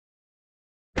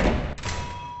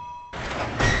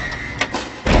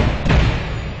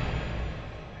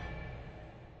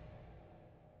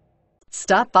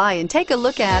Stop by and take a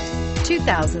look at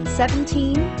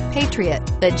 2017 Patriot.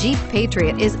 The Jeep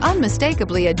Patriot is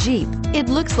unmistakably a Jeep. It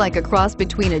looks like a cross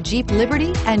between a Jeep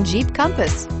Liberty and Jeep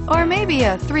Compass, or maybe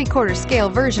a 3/4 scale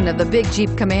version of the big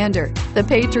Jeep Commander. The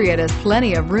Patriot has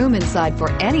plenty of room inside for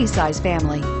any size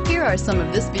family. Here are some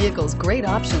of this vehicle's great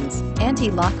options: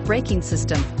 anti-lock braking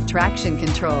system, traction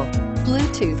control,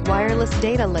 Bluetooth wireless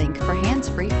data link for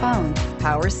hands-free phone,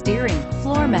 power steering,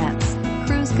 floor mats,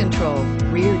 cruise control,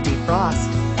 rear defrost,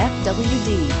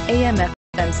 FWD,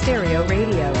 AM/FM stereo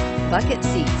radio, bucket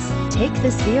seats. Take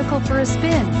this vehicle for a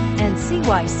spin and see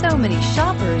why so many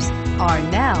shoppers are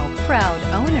now proud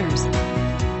owners.